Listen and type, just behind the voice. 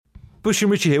Bush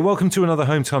and Richie here. Welcome to another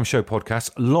Home Time Show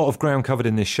podcast. A lot of ground covered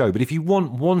in this show, but if you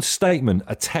want one statement,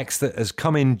 a text that has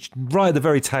come in right at the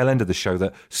very tail end of the show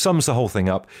that sums the whole thing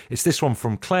up, it's this one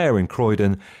from Claire in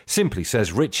Croydon. Simply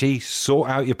says, Richie, sort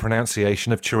out your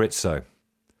pronunciation of chorizo.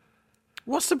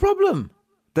 What's the problem?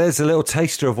 There's a little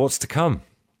taster of what's to come.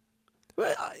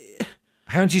 Well,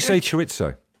 How do you say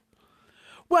chorizo?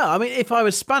 Well, I mean, if I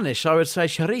was Spanish, I would say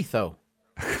chorizo.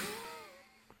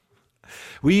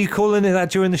 Were you calling it that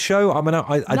during the show? I mean,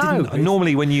 I No, didn't.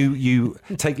 Normally, when you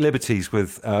take liberties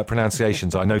with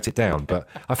pronunciations, I note it down. But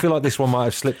I feel like this one might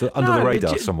have slipped under the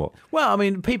radar somewhat. Well, I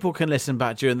mean, people can listen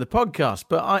back during the podcast,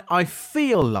 but I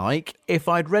feel like if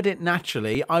I'd read it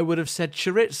naturally, I would have said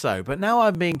chorizo. But now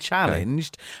I'm being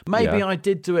challenged. Okay. Maybe I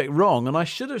did do it wrong, and I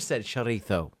should have said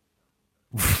chorizo.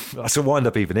 I should wind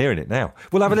up even hearing it now.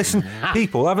 Well, have a listen,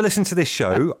 people. Have a listen to this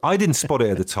show. I didn't spot it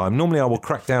at the time. Normally, I will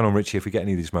crack down on Richie if we get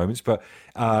any of these moments. But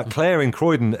Claire in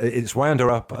Croydon, it's wound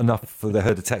her up enough for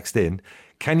her to text in.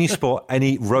 Can you spot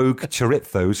any rogue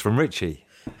chorizos from Richie?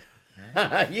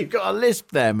 You've got a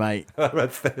lisp there, mate.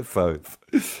 Both.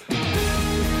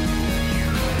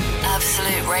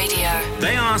 Absolute Radio.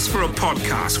 They asked for a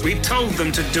podcast. We told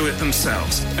them to do it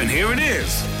themselves. And here it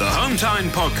is, the Home Time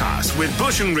Podcast with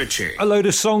Bush and Richie. A load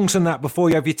of songs and that before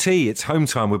you have your tea. It's Home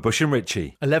Time with Bush and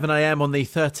Richie. 11 a.m. on the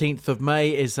 13th of May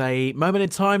is a moment in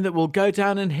time that will go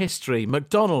down in history.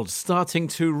 McDonald's starting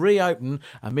to reopen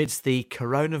amidst the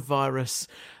coronavirus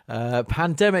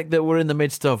pandemic that we're in the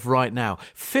midst of right now.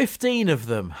 15 of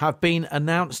them have been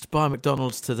announced by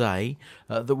McDonald's today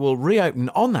that will reopen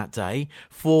on that day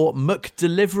for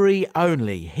McDelivery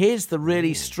only. Here's the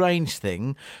really strange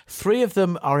thing. 3 of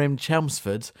them are in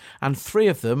Chelmsford and 3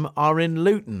 of them are in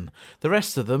Luton. The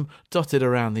rest of them dotted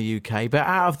around the UK. But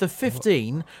out of the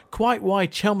 15, quite why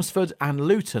Chelmsford and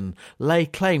Luton lay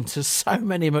claim to so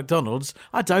many McDonald's,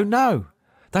 I don't know.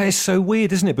 That is so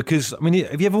weird, isn't it? Because, I mean,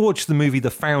 have you ever watched the movie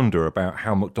The Founder about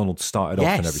how McDonald's started off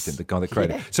and everything, the guy that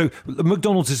created it? So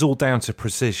McDonald's is all down to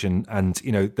precision and,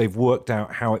 you know, they've worked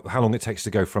out how long it takes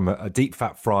to go from a deep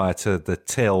fat fryer to the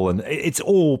till, and it's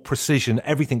all precision.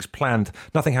 Everything's planned.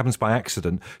 Nothing happens by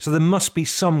accident. So there must be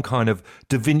some kind of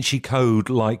Da Vinci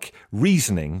Code-like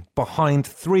reasoning behind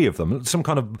 3 of them, some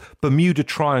kind of Bermuda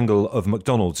Triangle of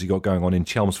McDonald's you got going on in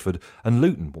Chelmsford and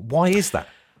Luton. Why is that?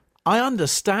 I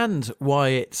understand why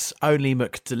it's only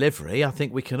McDelivery. I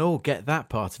think we can all get that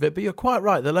part of it. But you're quite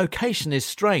right. The location is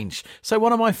strange. So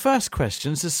one of my first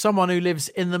questions, as someone who lives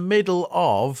in the middle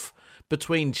of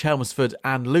between Chelmsford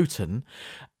and Luton,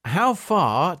 how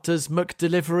far does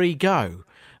McDelivery go?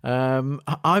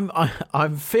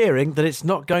 I'm fearing that it's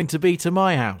not going to be to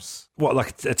my house. What, like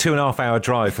a 2.5 hour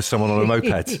drive for someone on a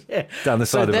moped down the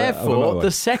side of it? So therefore,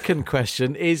 the second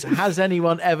question is, has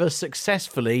anyone ever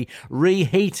successfully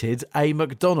reheated a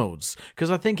McDonald's?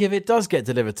 Because I think if it does get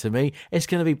delivered to me, it's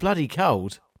going to be bloody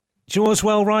cold. Do you know what's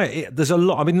well right? There's a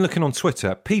lot. I've been looking on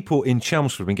Twitter. People in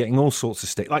Chelmsford have been getting all sorts of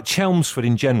stick. Like Chelmsford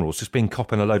in general has just been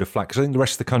copping a load of flack because I think the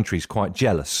rest of the country is quite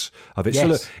jealous of it. Yes. So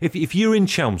look, if you're in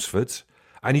Chelmsford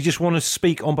and you just want to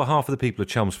speak on behalf of the people of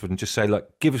Chelmsford and just say,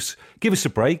 look, give us a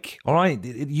break, all right?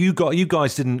 You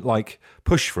guys didn't like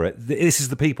push for it. This is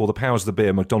the people, the powers of the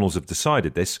beer, McDonald's have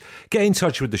decided this. Get in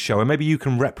touch with the show and maybe you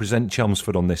can represent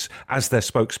Chelmsford on this as their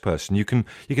spokesperson. You can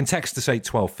text us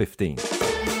 81215.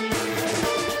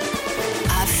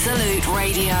 Absolute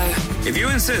Radio. If you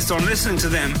insist on listening to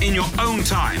them in your own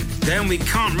time, then we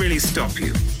can't really stop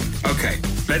you. Okay,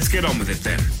 let's get on with it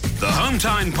then. The Home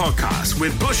Time Podcast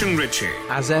with Bush and Richie.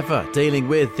 As ever, dealing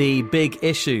with the big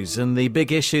issues. And the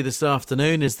big issue this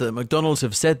afternoon is that McDonald's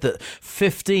have said that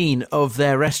 15 of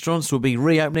their restaurants will be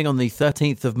reopening on the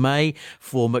 13th of May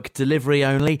for McDelivery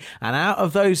only. And out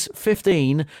of those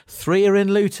 15, 3 are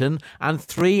in Luton and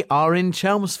 3 are in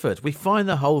Chelmsford. We find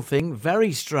the whole thing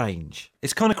very strange.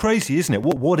 It's kind of crazy, isn't it?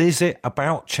 What is it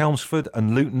about Chelmsford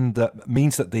and Luton that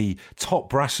means that the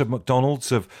top brass of McDonald's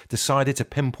have decided to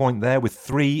pinpoint there with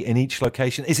 3 in each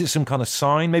location? Is it some kind of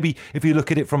sign? Maybe if you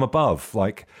look at it from above,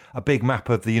 like a big map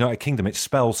of the United Kingdom, it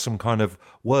spells some kind of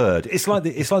word. It's like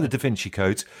the Da Vinci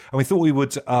Code, and we thought we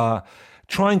would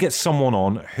try and get someone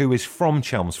on who is from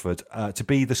Chelmsford to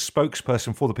be the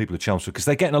spokesperson for the people of Chelmsford, because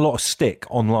they're getting a lot of stick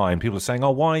online. People are saying,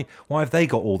 oh, why have they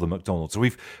got all the McDonald's? So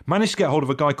we've managed to get hold of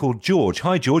a guy called George.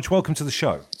 Hi, George. Welcome to the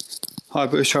show. Hi,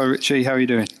 Bush. Hi, Richie. How are you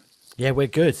doing? Yeah, we're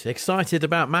good. Excited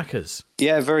about Macca's.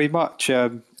 Yeah, very much.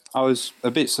 I was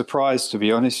a bit surprised, to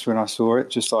be honest, when I saw it,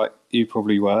 just like you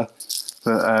probably were.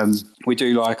 But we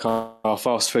do like our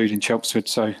fast food in Chelmsford,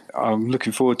 so I'm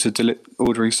looking forward to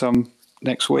ordering some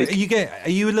next week. Are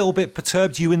you a little bit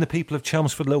perturbed? You and the people of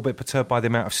Chelmsford a little bit perturbed by the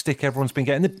amount of stick everyone's been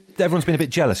getting? Everyone's been a bit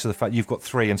jealous of the fact you've got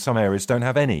 3 and some areas don't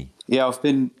have any. Yeah, I've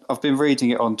been reading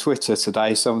it on Twitter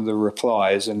today, some of the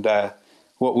replies, and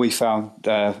what we found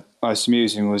most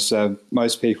amusing was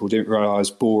most people didn't realise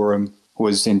Boreham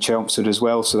was in Chelmsford as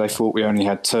well, so they thought we only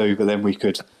had 2, but then we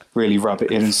could really rub it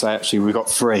in and say, actually, we got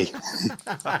 3.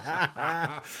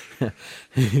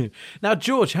 Now,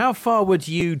 George, how far would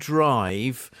you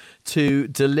drive to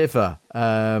deliver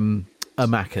a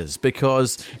Macca's?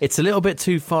 Because it's a little bit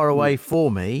too far away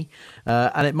for me,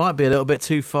 and it might be a little bit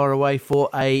too far away for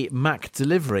a Mac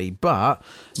delivery. But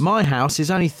my house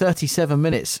is only 37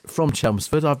 minutes from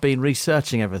Chelmsford. I've been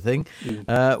researching everything.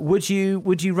 Would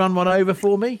you run one over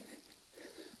for me?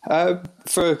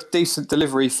 For a decent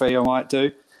delivery fee, I might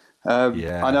do.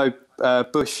 I know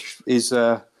Bush is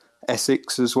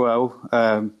Essex as well,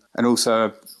 and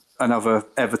also another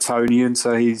Evertonian,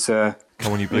 so he's Come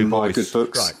on, you blue boys. good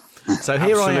books. Right. So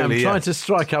here I am trying to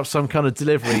strike up some kind of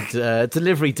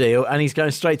delivery deal, and he's going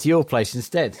straight to your place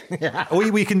instead.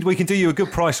 we can do you a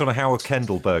good price on a Howard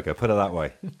Kendall burger, put it that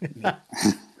way.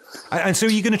 And so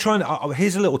you're going to try and...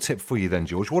 here's a little tip for you then,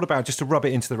 George. What about, just to rub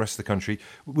it into the rest of the country,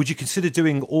 would you consider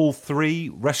doing all 3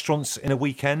 restaurants in a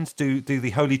weekend? Do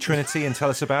the Holy Trinity and tell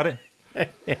us about it?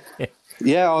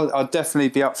 Yeah, I'll definitely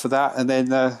be up for that, and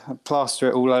then plaster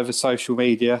it all over social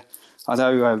media. I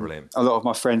know a lot of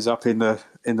my friends up in the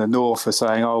north are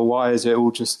saying, "Oh, why is it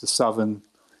all just the southern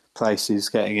places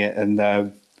getting it?" And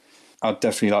I'd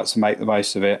definitely like to make the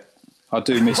most of it. I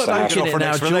do miss the hash.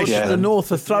 Now, George, the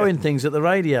north are throwing things at the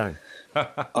radio.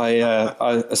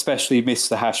 I especially miss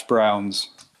the hash browns.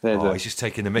 He's just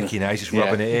taking the mickey now. He's just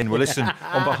rubbing it in. Well, listen,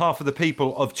 on behalf of the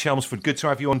people of Chelmsford, good to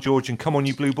have you on, George, and come on,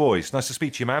 you blue boys. Nice to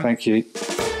speak to you, man. Thank you.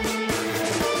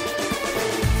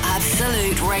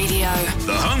 Absolute Radio.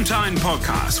 The Home Time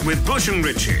Podcast with Bush and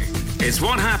Richie. It's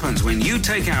what happens when you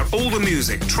take out all the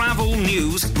music, travel,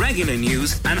 news, regular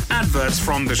news, and adverts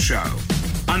from the show.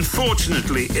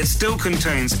 Unfortunately, it still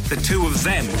contains the 2 of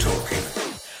them talking.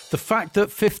 The fact that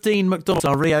 15 McDonald's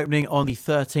are reopening on the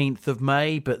 13th of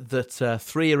May, but that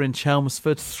 3 are in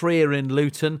Chelmsford, 3 are in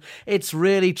Luton, it's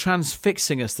really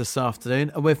transfixing us this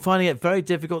afternoon, and we're finding it very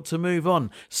difficult to move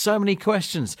on. So many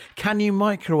questions. Can you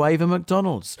microwave a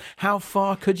McDonald's? How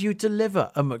far could you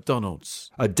deliver a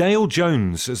McDonald's? Dale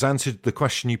Jones has answered the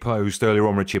question you posed earlier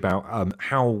on, Richie, about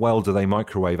how well do they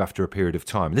microwave after a period of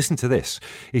time. Listen to this.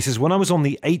 He says, when I was on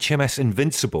the HMS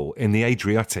Invincible in the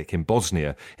Adriatic in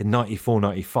Bosnia in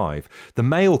 94-95, the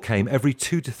mail came every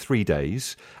 2 to 3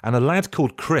 days, and a lad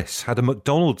called Chris had a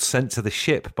McDonald's sent to the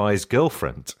ship by his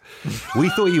girlfriend. We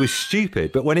thought he was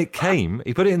stupid, but when it came,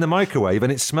 he put it in the microwave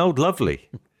and it smelled lovely.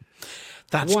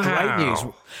 That's great news.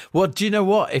 Well, do you know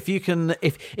what? If you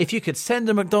could send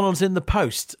a McDonald's in the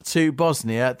post to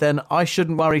Bosnia, then I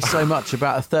shouldn't worry so much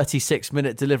about a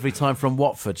 36-minute delivery time from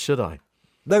Watford, should I?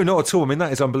 No, not at all. I mean,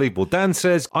 that is unbelievable. Dan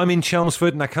says, I'm in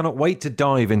Chelmsford and I cannot wait to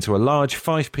dive into a large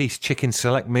 5-piece chicken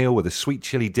select meal with a sweet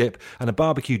chilli dip and a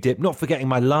barbecue dip, not forgetting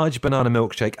my large banana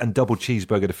milkshake and double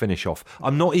cheeseburger to finish off.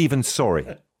 I'm not even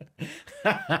sorry.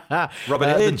 Rubbing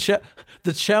it in.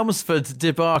 The Chelmsford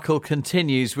debacle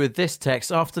continues with this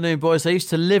text. Afternoon, boys. I used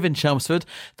to live in Chelmsford.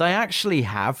 They actually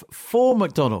have 4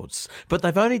 McDonald's, but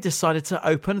they've only decided to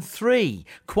open 3.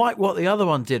 Quite what the other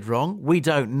one did wrong, we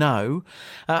don't know.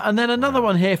 And then another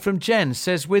one here from Jen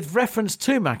says, with reference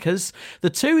to Macca's,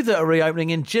 the 2 that are reopening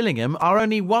in Gillingham are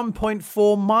only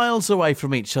 1.4 miles away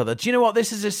from each other. Do you know what? This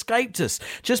has escaped us.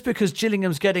 Just because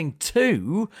Gillingham's getting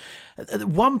 2...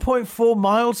 1.4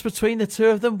 miles between the 2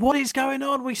 of them. What is going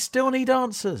on? We still need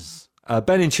answers.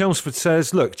 Ben in Chelmsford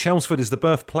says, look, Chelmsford is the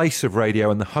birthplace of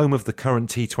radio and the home of the current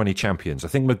T20 champions. I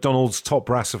think McDonald's top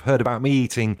brass have heard about me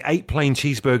eating 8 plain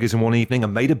cheeseburgers in one evening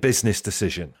and made a business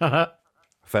decision.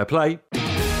 Fair play. The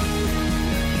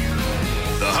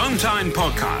Home Time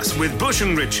Podcast with Bush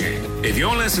and Richie. If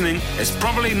you're listening, it's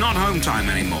probably not Home Time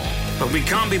anymore, but we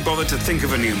can't be bothered to think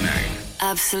of a new name.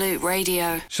 Absolute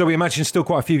Radio. So we imagine still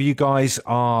quite a few of you guys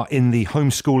are in the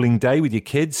homeschooling day with your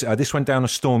kids. This went down a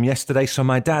storm yesterday, so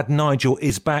my dad, Nigel,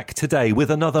 is back today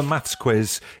with another maths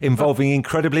quiz involving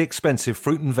incredibly expensive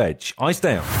fruit and veg. Eyes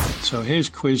down. So here's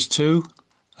quiz 2.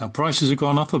 Our prices have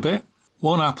gone up a bit.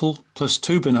 1 apple plus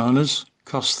 2 bananas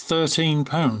costs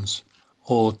 £13,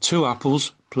 or 2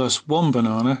 apples plus 1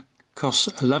 banana costs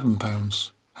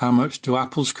 £11. How much do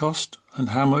apples cost, and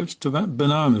how much do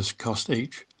bananas cost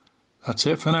each? That's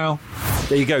it for now.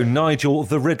 There you go. Nigel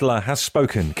the Riddler has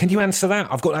spoken. Can you answer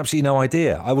that? I've got absolutely no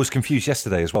idea. I was confused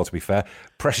yesterday as well, to be fair.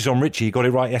 Pressure's on Richie. You got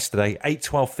it right yesterday. 8,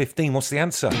 12, 15. What's the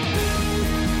answer?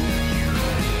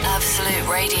 Absolute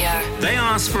Radio. They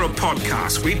asked for a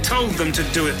podcast. We told them to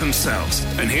do it themselves.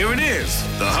 And here it is,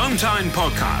 the Home Time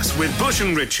Podcast with Bush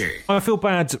and Richie. I feel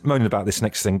bad moaning about this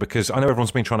next thing because I know everyone's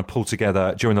been trying to pull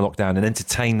together during the lockdown and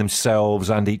entertain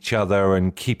themselves and each other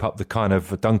and keep up the kind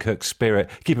of Dunkirk spirit,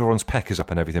 keep everyone's peckers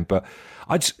up and everything. But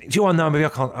do you want to know? Maybe I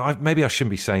can't. Maybe I shouldn't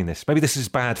be saying this. Maybe this is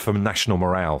bad for national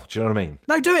morale. Do you know what I mean?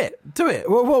 No, do it.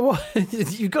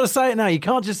 You've got to say it now. You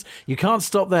can't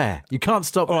stop there. You can't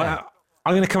stop there. Right,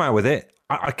 I'm going to come out with it.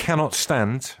 I cannot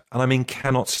stand, and I mean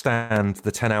cannot stand,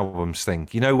 the 10 albums thing.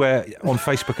 You know, where on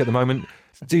Facebook at the moment,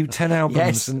 do 10 albums.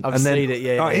 Yes, I've seen it,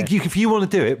 yeah. If you want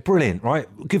to do it, brilliant, right?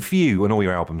 Good for you and all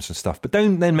your albums and stuff. But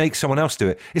don't then make someone else do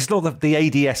it. It's not the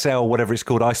ADSL, whatever it's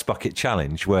called, Ice Bucket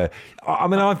Challenge, where, I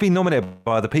mean, I've been nominated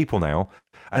by other people now,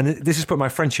 and this has put my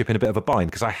friendship in a bit of a bind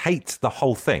because I hate the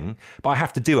whole thing, but I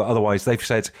have to do it. Otherwise, they've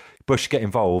said, Bush, get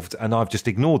involved, and I've just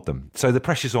ignored them. So the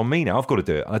pressure's on me now. I've got to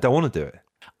do it, and I don't want to do it.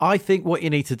 I think what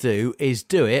you need to do is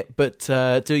do it, but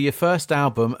do your first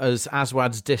album as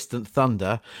Aswad's Distant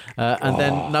Thunder, and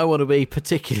then no one will be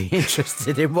particularly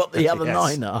interested in what the other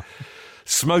 9 are.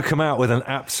 Smoke them out with an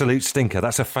absolute stinker.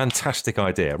 That's a fantastic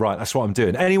idea. Right, that's what I'm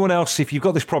doing. Anyone else, if you've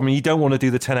got this problem and you don't want to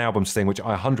do the 10 albums thing, which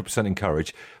I 100%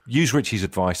 encourage, use Richie's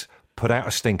advice, put out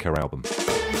a stinker album.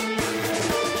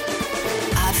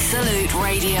 Absolute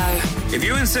Radio. If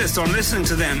you insist on listening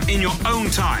to them in your own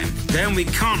time, then we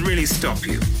can't really stop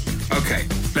you. Okay,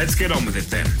 let's get on with it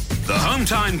then. The Home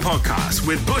Time Podcast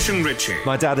with Bush and Richie.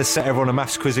 My dad has set everyone a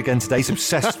maths quiz again today. He's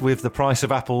obsessed with the price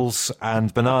of apples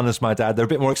and bananas, my dad. They're a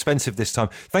bit more expensive this time.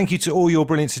 Thank you to all your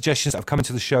brilliant suggestions that have come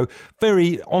into the show.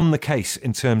 Very on the case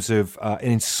in terms of an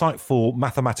insightful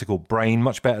mathematical brain,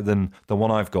 much better than the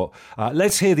one I've got.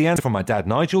 Let's hear the answer from my dad.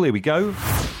 Nigel, here we go.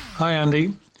 Hi,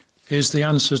 Andy. Here's the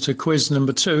answer to quiz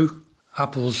number 2.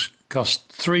 Apples cost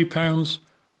 £3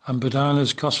 and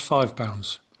bananas cost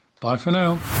 £5. Bye for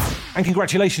now. And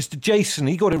congratulations to Jason.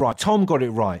 He got it right. Tom got it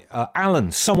right.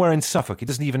 Alan, somewhere in Suffolk, he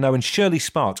doesn't even know. And Shirley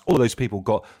Sparks, all those people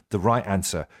got the right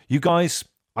answer. You guys,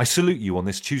 I salute you on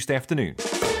this Tuesday afternoon.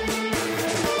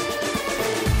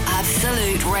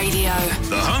 Absolute Radio.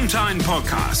 The Home Time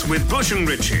Podcast with Bush and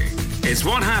Richie. It's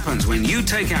what happens when you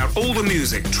take out all the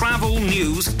music, travel,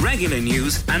 news, regular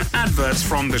news, and adverts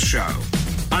from the show.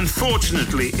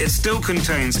 Unfortunately, it still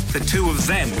contains the two of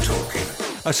them talking.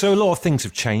 So a lot of things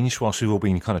have changed whilst we've all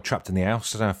been kind of trapped in the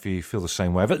house. I don't know if you feel the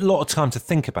same way. I've had a lot of time to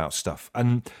think about stuff.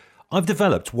 And I've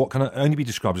developed what can only be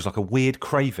described as like a weird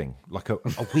craving, like a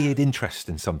weird interest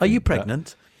in something. Are you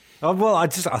pregnant? Well, I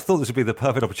thought this would be the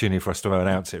perfect opportunity for us to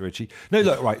announce it, Richie. No,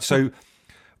 look, right, so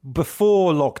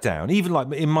before lockdown, even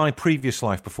like in my previous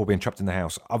life before being trapped in the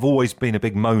house, I've always been a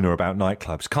big moaner about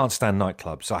nightclubs. Can't stand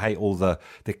nightclubs. I hate all the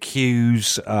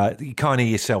queues. You can't hear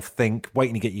yourself think,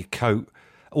 waiting to get your coat,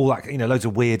 all that, loads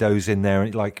of weirdos in there.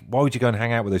 And like, why would you go and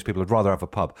hang out with those people? I'd rather have a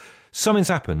pub. Something's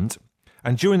happened,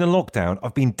 and during the lockdown,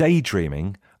 I've been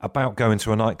daydreaming about going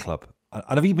to a nightclub. And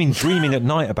I've even been dreaming at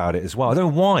night about it as well. I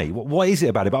don't know why. What is it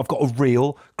about it? But I've got a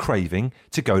real craving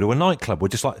to go to a nightclub. We're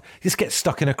just get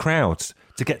stuck in a crowd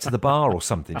to get to the bar or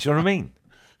something. Do you know what I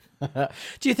mean?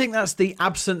 Do you think that's the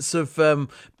absence of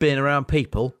being around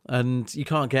people, and you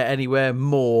can't get anywhere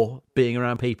more being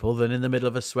around people than in the middle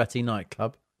of a sweaty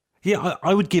nightclub? Yeah,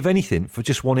 I would give anything for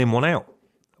just one in, one out.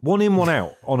 One in, one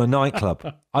out on a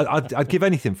nightclub. I'd give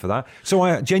anything for that. So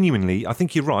I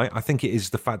think you're right. I think it is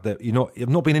the fact that you've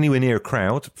not been anywhere near a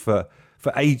crowd for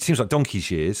age, seems like donkey's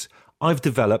years. I've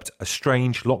developed a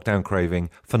strange lockdown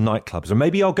craving for nightclubs. And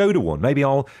maybe I'll go to one. Maybe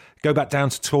I'll go back down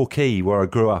to Torquay where I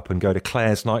grew up and go to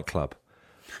Claire's nightclub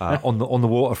on the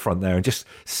waterfront there and just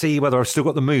see whether I've still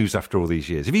got the moves after all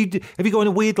these years. Have you got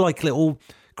a weird like little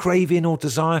craving or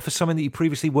desire for something that you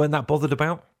previously weren't that bothered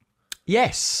about?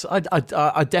 Yes, I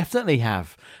definitely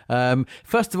have.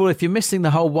 First of all, if you're missing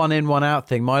the whole one in, one out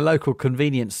thing, my local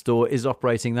convenience store is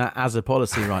operating that as a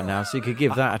policy right now, so you could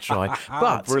give that a try.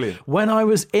 But brilliant. When I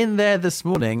was in there this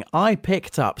morning, I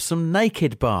picked up some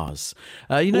naked bars.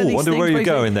 I wonder where you're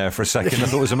going there for a second. I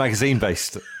thought it was a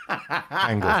magazine-based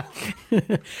angle.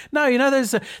 No,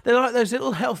 they're like those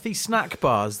little healthy snack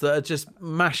bars that are just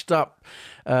mashed up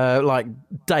like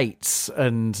dates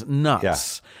and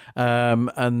nuts. Yeah.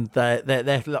 And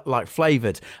they're like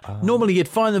flavoured. Normally you'd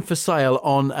find them for sale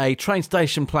on a train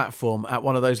station platform at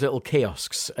one of those little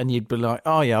kiosks, and you'd be like,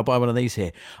 oh yeah, I'll buy one of these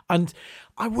here. And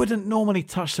I wouldn't normally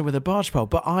touch them with a barge pole,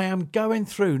 but I am going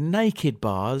through naked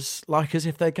bars like as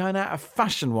if they're going out of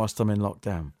fashion whilst I'm in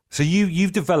lockdown. So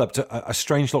you've developed a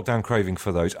strange lockdown craving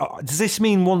for those. Does this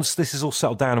mean once this is all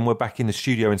settled down and we're back in the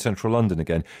studio in central London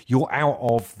again, you're out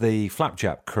of the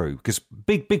Flapjack crew? Because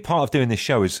big part of doing this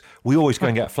show is we always go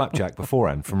and get a Flapjack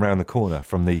beforehand from round the corner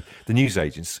from the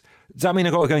newsagents. Does that mean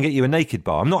I've got to go and get you a naked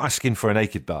bar? I'm not asking for a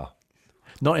naked bar.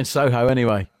 Not in Soho,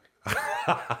 anyway.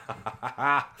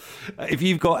 If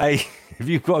you've got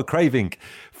a craving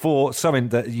for something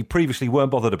that you previously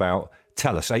weren't bothered about,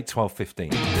 tell us. 8, 12,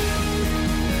 15.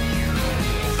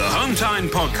 The Home Time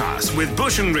Podcast with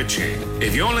Bush and Richie.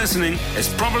 If you're listening,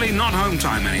 it's probably not Home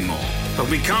Time anymore, but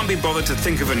we can't be bothered to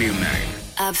think of a new name.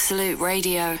 Absolute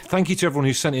Radio. Thank you to everyone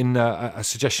who sent in a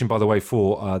suggestion, by the way,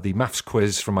 for the maths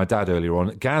quiz from my dad earlier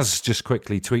on. Gaz just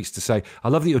quickly tweets to say, I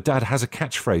love that your dad has a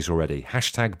catchphrase already.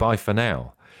 #bye for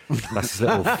now. That's his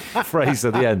little phrase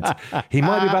at the end. He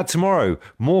might be back tomorrow.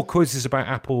 More quizzes about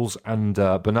apples and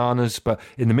bananas. But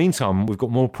in the meantime, we've got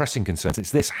more pressing concerns.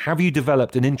 It's this. Have you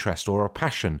developed an interest or a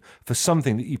passion for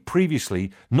something that you've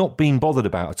previously not been bothered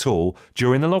about at all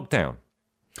during the lockdown?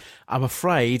 I'm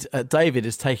afraid David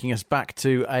is taking us back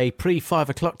to a pre-5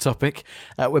 o'clock topic.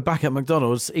 We're back at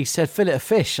McDonald's. He said fillet of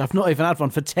fish. I've not even had one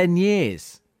for 10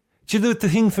 years. Do you know, the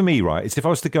thing for me, right, is if I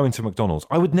was to go into McDonald's,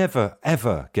 I would never,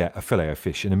 ever get a fillet of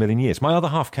fish in a million years. My other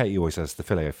half, Katie, always has the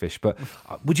fillet of fish, but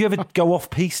would you ever go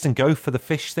off-piste and go for the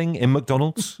fish thing in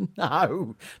McDonald's?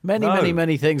 No.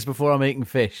 Many things before I'm eating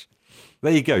fish.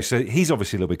 There you go. So he's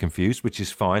obviously a little bit confused, which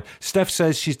is fine. Steph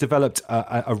says she's developed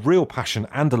a real passion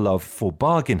and a love for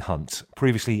Bargain Hunt,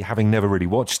 previously having never really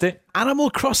watched it.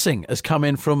 Animal Crossing has come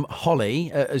in from Holly,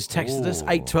 has texted us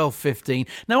 8, 12, 15.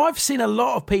 Now, I've seen a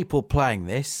lot of people playing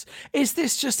this. Is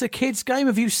this just a kid's game?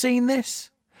 Have you seen this?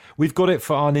 We've got it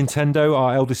for our Nintendo.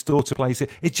 Our eldest daughter plays it.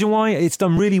 Do you know why? It's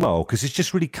done really well because it's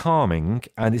just really calming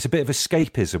and it's a bit of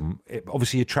escapism.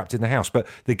 Obviously, you're trapped in the house, but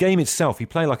the game itself, you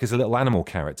play like as a little animal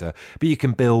character, but you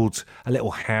can build a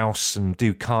little house and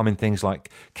do calming things like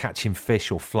catching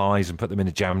fish or flies and put them in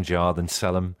a jam jar, then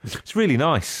sell them. It's really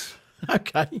nice.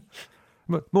 Okay.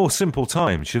 More simple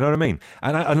times, you know what I mean?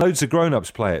 And loads of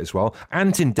grown-ups play it as well.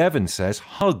 Ant in Devon says,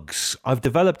 hugs. I've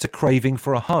developed a craving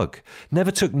for a hug.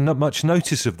 Never took much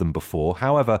notice of them before.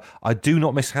 However, I do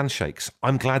not miss handshakes.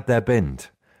 I'm glad they're binned.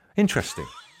 Interesting.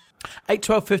 8,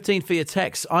 12, 15 for your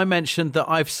text. I mentioned that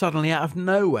I've suddenly, out of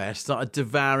nowhere, started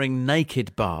devouring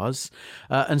naked bars.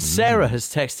 And Sarah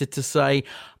has texted to say,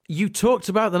 you talked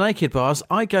about the naked bars.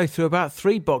 I go through about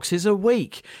 3 boxes a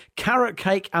week. Carrot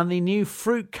cake and the new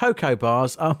fruit cocoa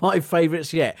bars are my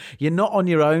favourites yet. You're not on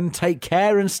your own. Take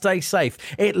care and stay safe.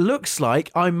 It looks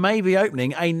like I may be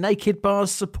opening a naked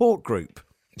bars support group.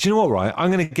 Do you know what, right?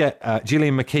 I'm going to get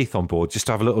Gillian McKeith on board just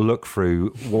to have a little look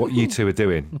through what you two are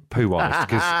doing, poo-wise,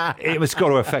 because it's got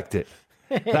to affect it.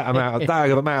 That amount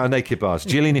of naked bars.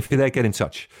 Gillian, if you're there, get in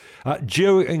touch.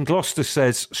 Joe in Gloucester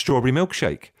says strawberry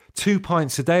milkshake. 2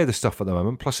 pints a day of the stuff at the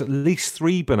moment, plus at least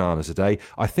 3 bananas a day.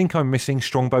 I think I'm missing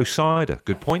Strongbow cider.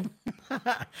 Good point.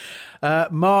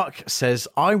 Mark says,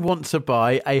 I want to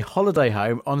buy a holiday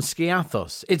home on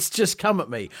Skiathos. It's just come at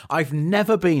me. I've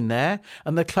never been there,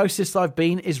 and the closest I've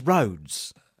been is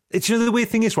Rhodes. It's, you know, the weird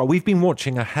thing is, right, we've been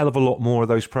watching a hell of a lot more of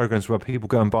those programs where people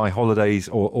go and buy holidays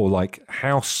or like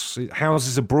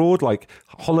houses abroad, like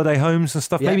holiday homes and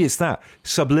stuff. Yeah. Maybe it's that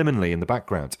subliminally in the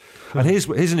background. And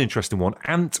here's an interesting one.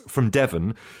 Ant from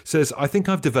Devon says, I think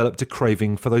I've developed a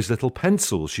craving for those little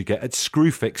pencils you get at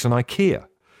Screwfix and IKEA.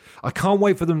 I can't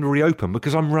wait for them to reopen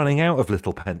because I'm running out of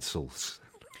little pencils.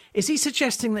 Is he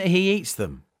suggesting that he eats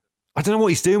them? I don't know what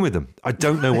he's doing with them. And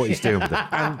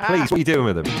please, what are you doing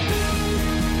with them?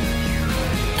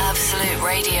 Absolute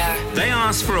Radio. They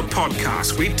asked for a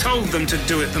podcast. We told them to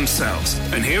do it themselves.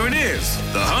 And here it is,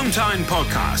 the Home Time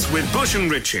Podcast with Bush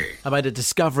and Richie. I made a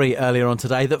discovery earlier on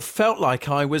today that felt like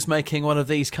I was making one of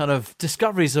these kind of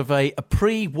discoveries of a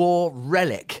pre-war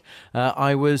relic.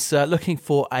 I was looking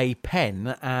for a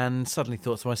pen and suddenly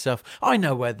thought to myself, I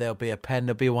know where there'll be a pen.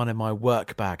 There'll be one in my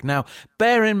work bag. Now,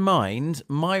 bear in mind,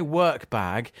 my work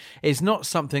bag is not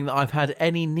something that I've had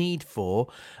any need for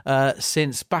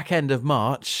since back end of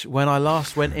March when I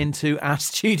last went into our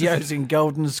studios in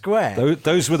Golden Square.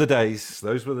 Those were the days.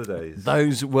 Those were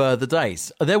the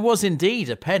days. There was indeed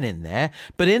a pen in there,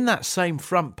 but in that same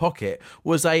front pocket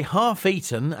was a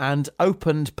half-eaten and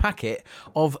opened packet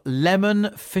of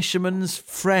Lemon Fisherman's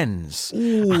Friends.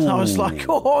 Ooh. And I was like,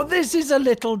 oh, this is a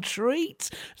little treat.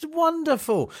 It's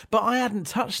wonderful. But I hadn't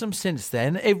touched them since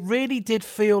then. It really did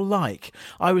feel like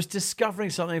I was discovering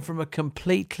something from a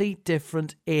completely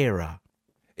different era.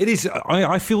 It is.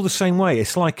 I feel the same way.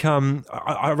 It's like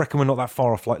I reckon we're not that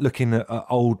far off. Like looking at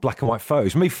old black and white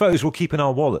photos. Maybe photos we'll keep in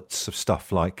our wallets of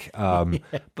stuff like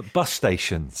bus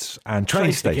stations and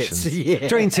train stations,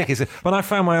 train tickets. When I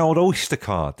found my old Oyster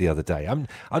card the other day,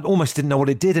 I almost didn't know what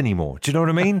it did anymore. Do you know what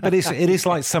I mean? But it is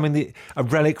like something a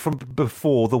relic from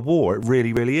before the war. It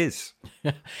really, really is.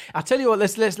 I tell you what,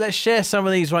 let's share some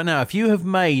of these right now. If you have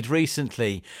made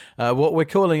recently what we're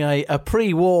calling a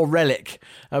pre-war relic,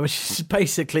 which is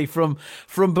basically from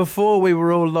before we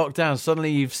were all locked down,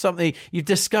 suddenly you've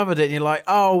discovered it and you're like,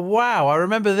 oh wow, I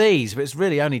remember these, but it's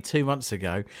really only 2 months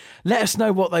ago. Let us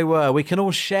know what they were. We can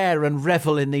all share and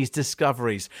revel in these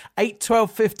discoveries. 8,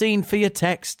 12, 15 for your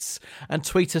texts, and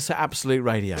tweet us at Absolute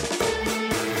Radio.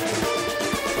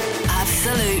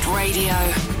 Absolute Radio.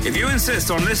 If you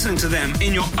insist on listening to them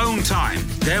in your own time,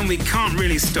 then we can't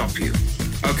really stop you.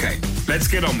 Okay, let's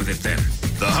get on with it then.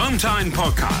 The Home Time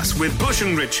Podcast with Bush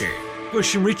and Richie.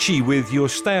 Bush and Richie with your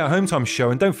Stay at Home Time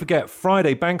show. And don't forget,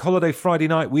 Friday, Bank Holiday Friday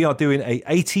night, we are doing a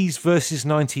 80s versus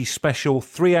 90s special,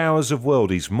 3 hours of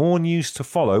worldies. More news to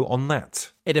follow on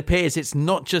that. It appears it's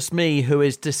not just me who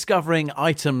is discovering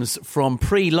items from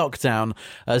pre-lockdown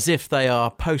as if they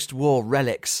are post-war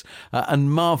relics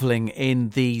and marvelling in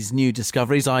these new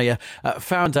discoveries. I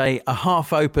found a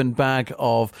half-open bag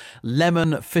of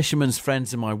lemon Fisherman's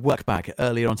Friends in my work bag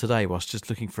earlier on today whilst just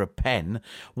looking for a pen.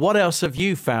 What else have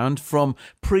you found from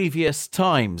previous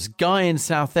times? Guy in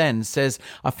Southend says,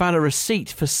 I found a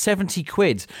receipt for 70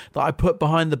 quid that I put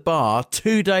behind the bar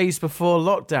 2 days before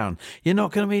lockdown. You're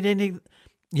not going to be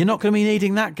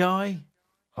needing that, Guy.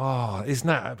 Oh, isn't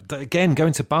that, again,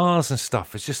 going to bars and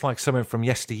stuff, it's just like something from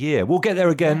yesteryear. We'll get there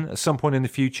again at some point in the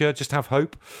future, just have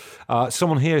hope.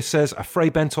 Someone here says a Fray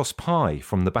Bentos pie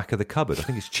from the back of the cupboard. I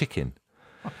think it's chicken.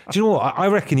 Do you know what? I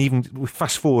reckon even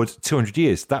fast forward 200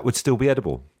 years, that would still be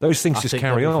edible. Those things just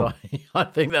carry on. I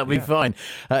think that'll be fine.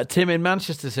 Tim in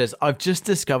Manchester says, I've just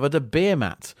discovered a beer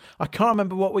mat. I can't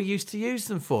remember what we used to use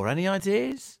them for. Any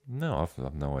ideas? No,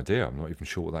 I've no idea. I'm not even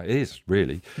sure what that is,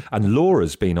 really. And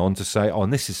Laura's been on to say, oh,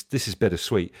 and this is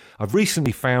bittersweet. I've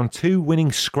recently found 2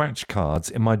 winning scratch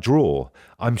cards in my drawer.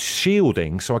 I'm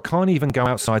shielding, so I can't even go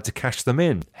outside to cash them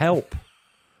in. Help.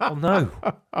 Oh, no.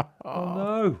 Oh,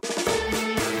 no.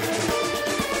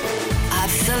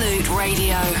 Absolute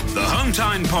Radio. The Home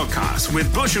Time Podcast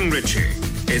with Bush and Richie.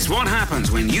 It's what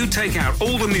happens when you take out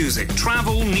all the music,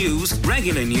 travel, news,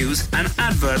 regular news, and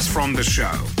adverts from the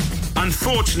show.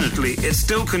 Unfortunately, it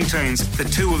still contains the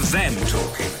two of them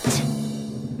talking.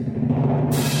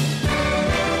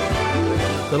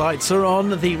 The lights are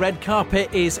on, the red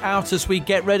carpet is out as we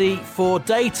get ready for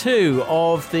day 2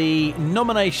 of the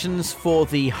nominations for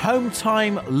the Home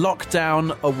Time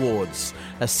Lockdown Awards,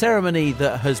 a ceremony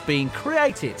that has been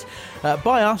created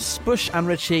by us, Bush and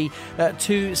Richie,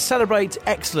 to celebrate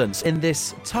excellence in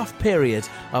this tough period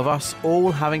of us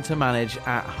all having to manage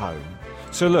at home.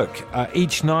 So look,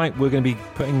 each night we're going to be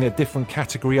putting a different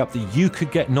category up that you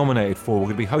could get nominated for. We're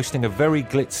going to be hosting a very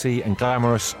glitzy and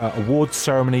glamorous awards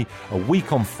ceremony a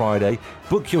week on Friday.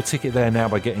 Book your ticket there now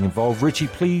by getting involved. Richie,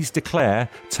 please declare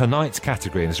tonight's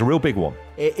category. And it's a real big one.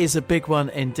 It is a big one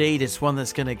indeed. It's one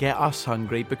that's going to get us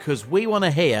hungry because we want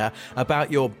to hear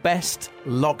about your best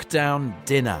lockdown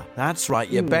dinner. That's right,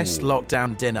 your best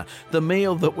lockdown dinner. The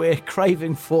meal that we're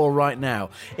craving for right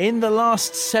now. In the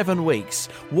last 7 weeks,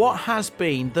 what has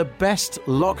been the best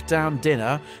lockdown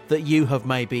dinner that you have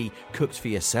maybe cooked for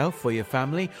yourself or your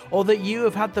family, or that you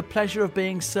have had the pleasure of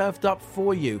being served up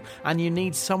for you and you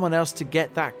need someone else to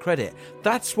get that credit?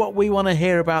 That's what we want to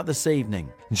hear about this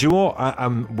evening. Do you know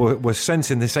what? We're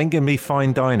sensing this ain't going to be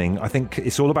fine dining. I think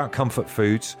it's all about comfort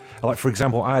foods. Like, for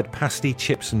example, I had pasty,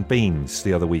 chips and beans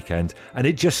the other weekend, and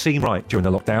it just seemed right during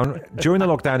the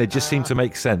lockdown. It just seemed to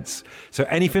make sense. So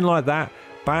anything like that,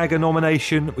 bag a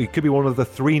nomination. We could be one of the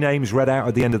 3 names read out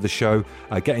at the end of the show.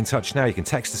 Get in touch now. You can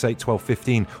text us 8 12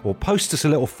 15 or post us a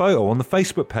little photo on the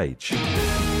Facebook page.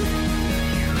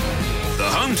 The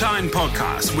Home Time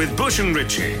Podcast with Bush and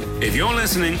Richie. If you're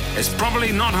listening, it's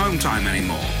probably not Home Time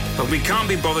anymore, but we can't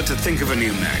be bothered to think of a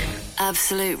new name.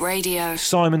 Absolute Radio.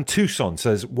 Simon Tucson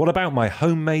says, what about my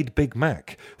homemade Big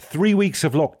Mac? 3 weeks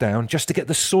of lockdown just to get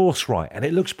the sauce right, and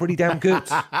it looks pretty damn good.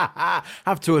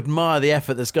 Have to admire the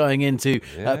effort that's going into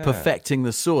perfecting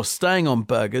the sauce. Staying on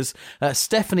burgers,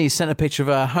 Stephanie sent a picture of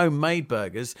her homemade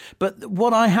burgers, but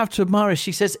what I have to admire is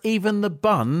she says even the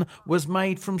bun was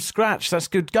made from scratch. That's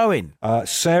good going.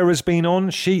 Sarah's been on.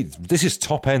 This is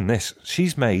top end, this.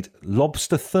 She's made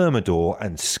lobster thermidor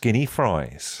and skinny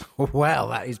fries. Well,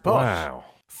 that is posh. Wow.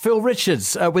 Phil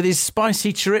Richards with his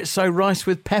spicy chorizo rice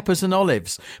with peppers and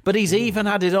olives. But he's even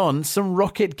added on some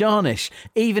rocket garnish,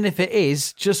 even if it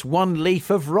is just one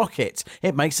leaf of rocket.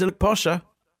 It makes it look posher.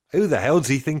 Who the hell does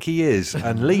he think he is?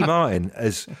 And Lee Martin,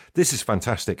 this is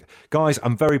fantastic. Guys,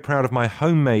 I'm very proud of my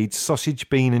homemade sausage,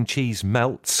 bean and cheese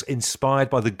melts, inspired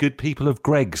by the good people of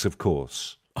Greggs, of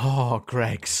course. Oh,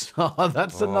 Greggs. Oh,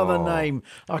 that's another name.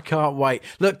 I can't wait.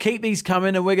 Look, keep these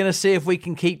coming and we're going to see if we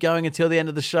can keep going until the end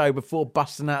of the show before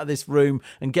busting out of this room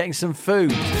and getting some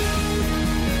food.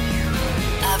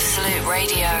 Absolute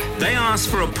Radio. They asked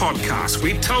for a podcast.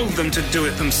 We told them to do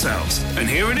it themselves. And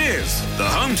here it is, the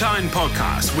Home Time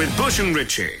Podcast with Bush and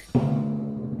Richie.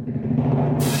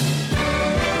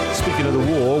 Speaking of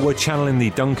the war, we're channeling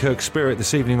the Dunkirk spirit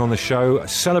this evening on the show,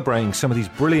 celebrating some of these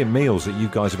brilliant meals that you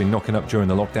guys have been knocking up during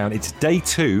the lockdown. It's day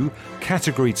 2,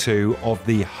 category 2 of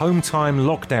the Home Time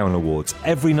Lockdown Awards.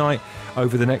 Every night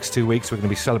over the next 2 weeks, we're going to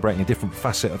be celebrating a different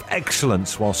facet of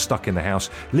excellence while stuck in the house,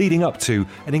 leading up to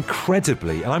an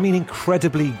incredibly, and I mean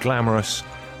incredibly glamorous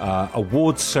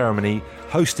awards ceremony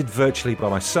hosted virtually by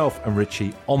myself and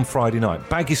Richie on Friday night.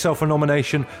 Bag yourself a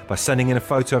nomination by sending in a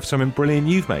photo of something brilliant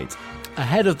you've made.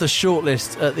 Ahead of the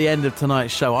shortlist at the end of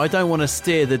tonight's show, I don't want to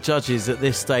steer the judges at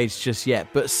this stage just yet,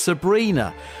 but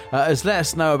Sabrina has let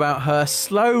us know about her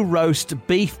slow roast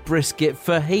beef brisket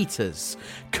fajitas.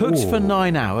 Cooked for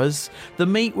 9 hours, the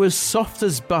meat was soft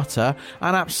as butter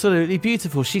and absolutely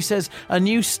beautiful. She says a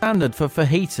new standard for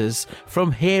fajitas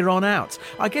from here on out.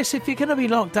 I guess if you're going to be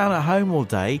locked down at home all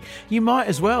day, you might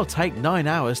as well take 9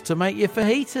 hours to make your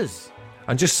fajitas.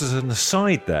 And just as an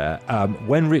aside there,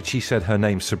 when Richie said her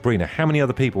name Sabrina, how many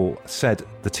other people said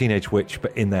the Teenage Witch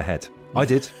but in their head? I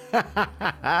did.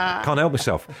 Can't help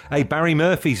myself. Hey, Barry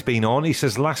Murphy's been on. He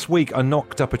says, last week I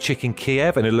knocked up a chicken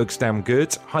Kiev and it looks damn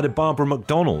good. Hi to Barbara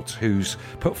McDonald, who's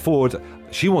put forward,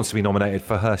 she wants to be nominated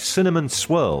for her cinnamon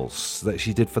swirls that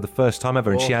she did for the first time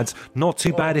ever. And she adds, not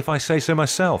too bad if I say so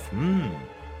myself.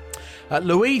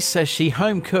 Louise says she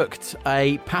home-cooked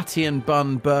a patty and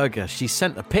bun burger. She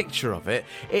sent a picture of it.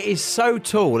 It is so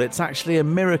tall, it's actually a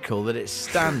miracle that it's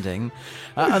standing.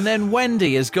 And then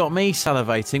Wendy has got me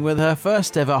salivating with her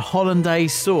first ever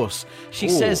hollandaise sauce. She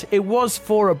says it was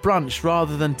for a brunch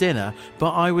rather than dinner,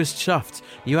 but I was chuffed.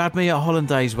 You had me at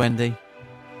hollandaise, Wendy.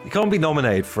 You can't be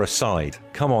nominated for a side.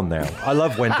 Come on now. I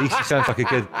love Wendy. She sounds like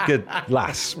a good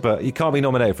lass, but you can't be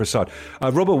nominated for a side.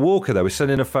 Robert Walker, though, is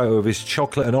sending a photo of his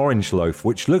chocolate and orange loaf,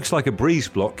 which looks like a breeze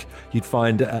block you'd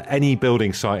find at any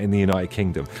building site in the United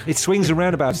Kingdom. It swings and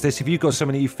roundabouts this. If you've got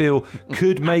something that you feel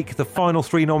could make the final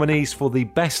 3 nominees for the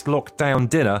best lockdown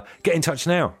dinner, get in touch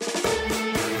now.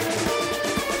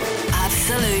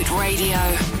 Absolute Radio.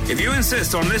 If you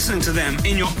insist on listening to them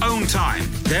in your own time,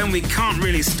 then we can't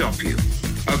really stop you.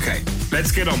 Okay,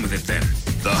 let's get on with it then.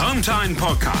 The Home Time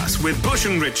Podcast with Bush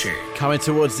and Richie. Coming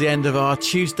towards the end of our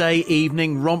Tuesday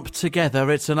evening romp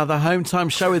together, it's another Home Time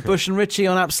show with Bush and Richie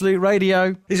on Absolute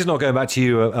Radio. This is not going back to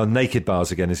you on naked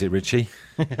bars again, is it, Richie?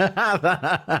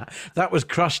 That was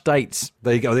crushed dates.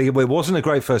 There you go. It wasn't a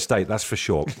great first date, that's for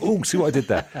sure. Oh, see what I did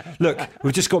there? Look,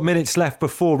 we've just got minutes left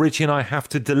before Richie and I have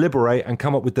to deliberate and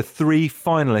come up with the 3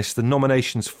 finalists, the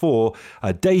nominations for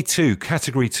day 2,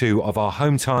 category 2 of our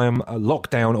Home Time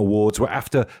Lockdown Awards. We're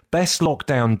after Best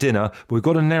Lockdown Dinner, but we've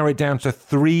got to narrow it down to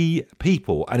 3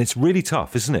 people, and it's really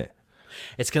tough, isn't it?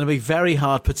 It's going to be very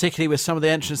hard, particularly with some of the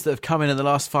entrants that have come in the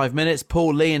last 5 minutes.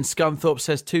 Paul Lee in Scunthorpe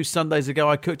says 2 Sundays ago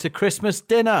I cooked a Christmas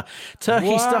dinner.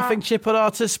 Turkey stuffing,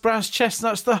 chipolatas, sprouts,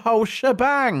 chestnuts, the whole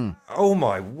shebang. Oh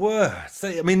my word.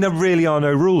 I mean, there really are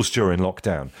no rules during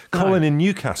lockdown. Colin in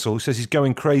Newcastle says he's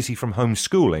going crazy from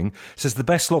homeschooling, says the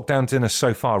best lockdown dinner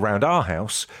so far around our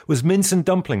house was mince and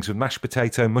dumplings with mashed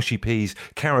potato, mushy peas,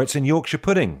 carrots and Yorkshire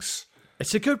puddings.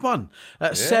 It's a good one.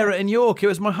 Sarah in York, it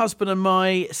was my husband and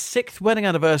my 6th wedding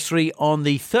anniversary on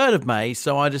the 3rd of May,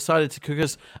 so I decided to cook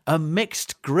us a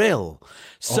mixed grill.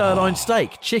 Sirloin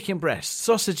steak, chicken breast,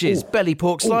 sausages, belly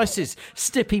pork slices,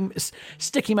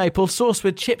 sticky maple sauce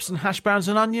with chips and hash browns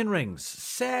and onion rings.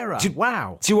 Sarah,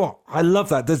 wow. Do you know what? I love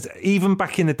that. Even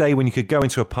back in the day when you could go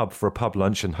into a pub for a pub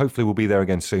lunch, and hopefully we'll be there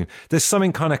again soon, there's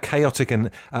something kind of chaotic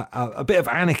and a bit of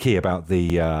anarchy about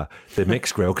the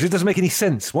mixed grill, because it doesn't make any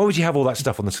sense. Why would you have all that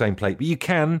stuff on the same plate? But you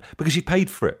can, because you paid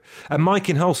for it. And Mike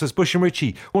in Hull says, Bush and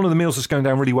Richie, one of the meals that's going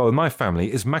down really well with my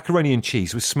family is macaroni and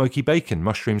cheese with smoky bacon,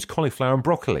 mushrooms, cauliflower and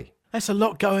broccoli. There's a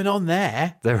lot going on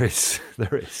there. There is. I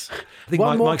think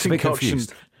Mike's a bit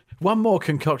confused. One more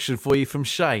concoction for you from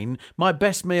Shane. My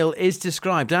best meal is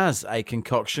described as a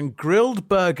concoction: grilled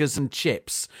burgers and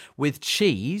chips with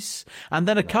cheese, and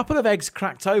then a couple of eggs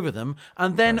cracked over them,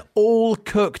 and then all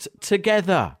cooked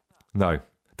together. No.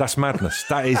 That's madness.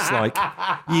 That is like,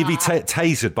 you'd be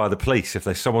tasered by the police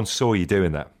if someone saw you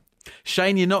doing that.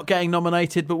 Shane, you're not getting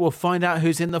nominated, but we'll find out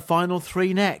who's in the final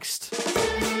 3 next.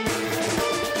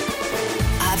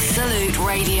 Absolute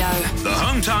Radio. The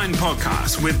Home Time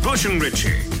Podcast with Bush and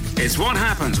Richie. It's what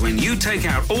happens when you take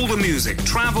out all the music,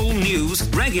 travel, news,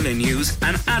 regular news,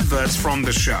 and adverts from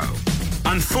the show.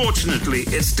 Unfortunately,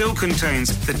 it still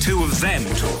contains the two of them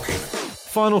talking.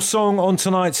 Final song on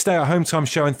tonight's Stay at Home Time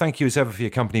show, and thank you as ever for your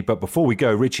company. But before we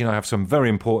go, Richie and I have some very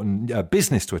important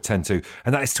business to attend to,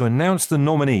 and that is to announce the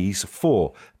nominees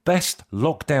for Best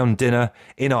Lockdown Dinner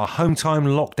in our Home Time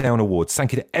Lockdown Awards.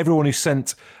 Thank you to everyone who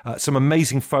sent some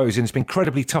amazing photos in. It's been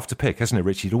incredibly tough to pick, hasn't it,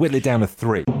 Richie? To whittle it down to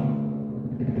 3.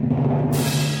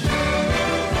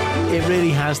 It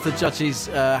really has. The judges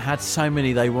had so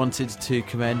many they wanted to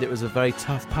commend. It was a very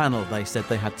tough panel. They said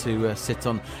they had to sit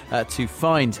on to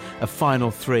find a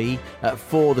final 3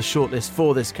 for the shortlist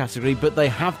for this category. But they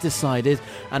have decided,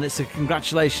 and it's a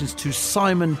congratulations to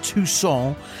Simon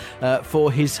Toussaint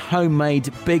for his homemade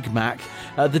Big Mac.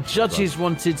 The judges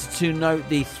wanted to note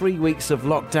the 3 weeks of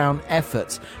lockdown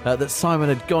effort that Simon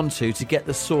had gone to get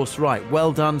the sauce right.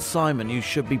 Well done, Simon. You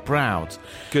should be proud.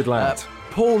 Good lad.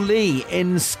 Paul Lee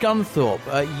in Scunthorpe,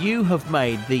 you have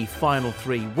made the final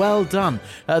 3. Well done.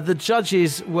 The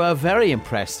judges were very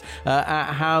impressed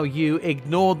at how you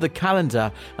ignored the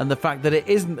calendar and the fact that it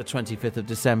isn't the 25th of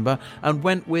December and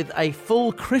went with a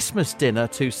full Christmas dinner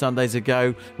 2 Sundays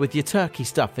ago with your turkey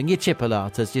stuffing, your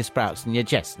chipolatas, your sprouts and your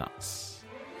chestnuts.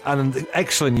 And an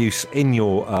excellent use in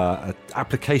your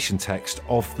application text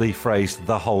of the phrase,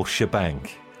 the whole shebang.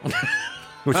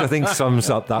 Which I think sums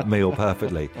up that meal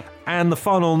perfectly. And the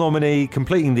final nominee,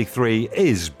 completing the 3,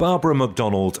 is Barbara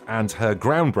McDonald and her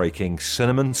groundbreaking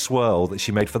cinnamon swirl that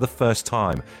she made for the first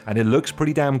time. And it looks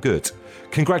pretty damn good.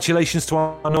 Congratulations to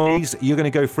our nominees. You're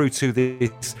going to go through to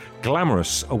this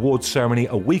glamorous awards ceremony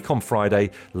a week on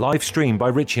Friday, live streamed by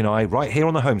Richie and I, right here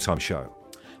on the Home Time Show.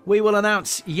 We will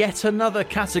announce yet another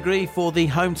category for the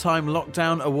Home Time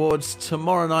Lockdown Awards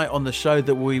tomorrow night on the show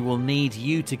that we will need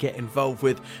you to get involved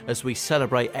with as we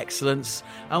celebrate excellence.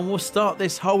 And we'll start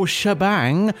this whole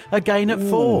shebang again at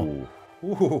 4.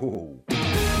 Ooh. The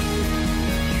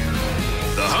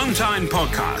Home Time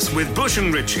Podcast with Bush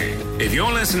and Richie. If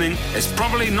you're listening, it's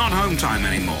probably not Home Time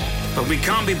anymore, but we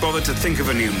can't be bothered to think of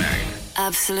a new name.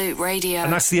 Absolute Radio.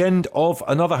 And that's the end of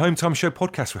another Home Time Show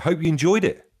podcast. We hope you enjoyed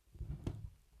it.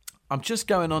 I'm just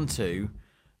going on to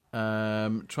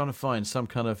trying to find some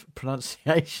kind of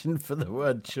pronunciation for the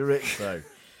word chorizo.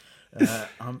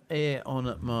 I'm here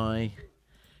on my...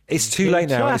 It's too late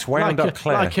now. It's wound up,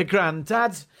 Claire. Like a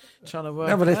granddad. Trying to work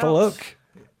Have a little out. look.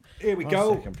 Here we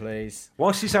go. 1 second, please.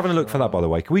 Whilst he's having a look for that, by the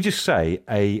way, can we just say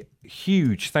a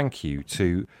huge thank you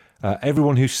to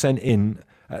everyone who sent in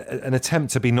an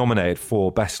attempt to be nominated for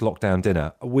Best Lockdown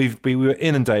Dinner. We were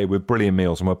inundated with brilliant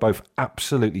meals and we're both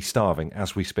absolutely starving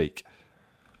as we speak.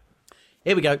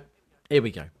 Here we go.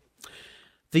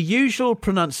 The usual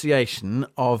pronunciation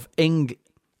in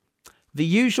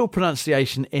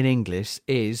English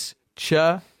is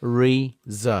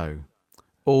chorizo,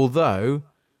 although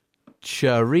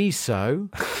chorizo,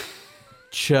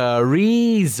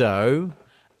 chorizo,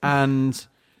 and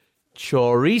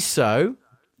chorizo,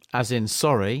 as in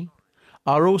sorry,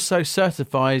 are also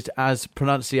certified as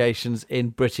pronunciations in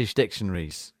British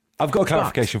dictionaries. I've got a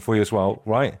clarification for you as well,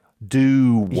 right?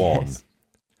 Do one. Yes.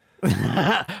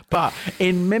 But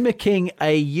in mimicking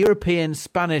a European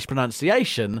Spanish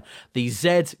pronunciation, the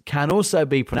Z can also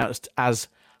be pronounced as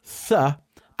th,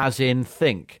 as in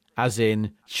think, as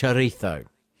in chorizo.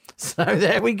 So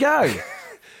there we go.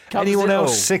 Anyone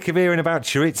else sick of hearing about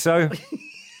chorizo?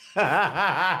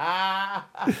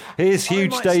 Here's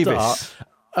Huge Davis.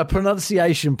 A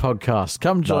pronunciation podcast.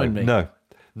 Come join me. No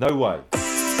way.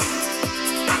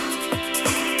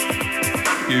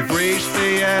 You've reached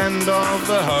the end of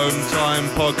the Home Time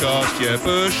Podcast. Yeah,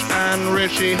 Bush and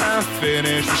Richie have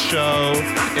finished the show.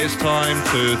 It's time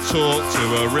to talk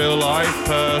to a real life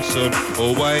person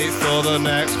or wait for the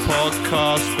next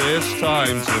podcast this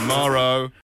time tomorrow.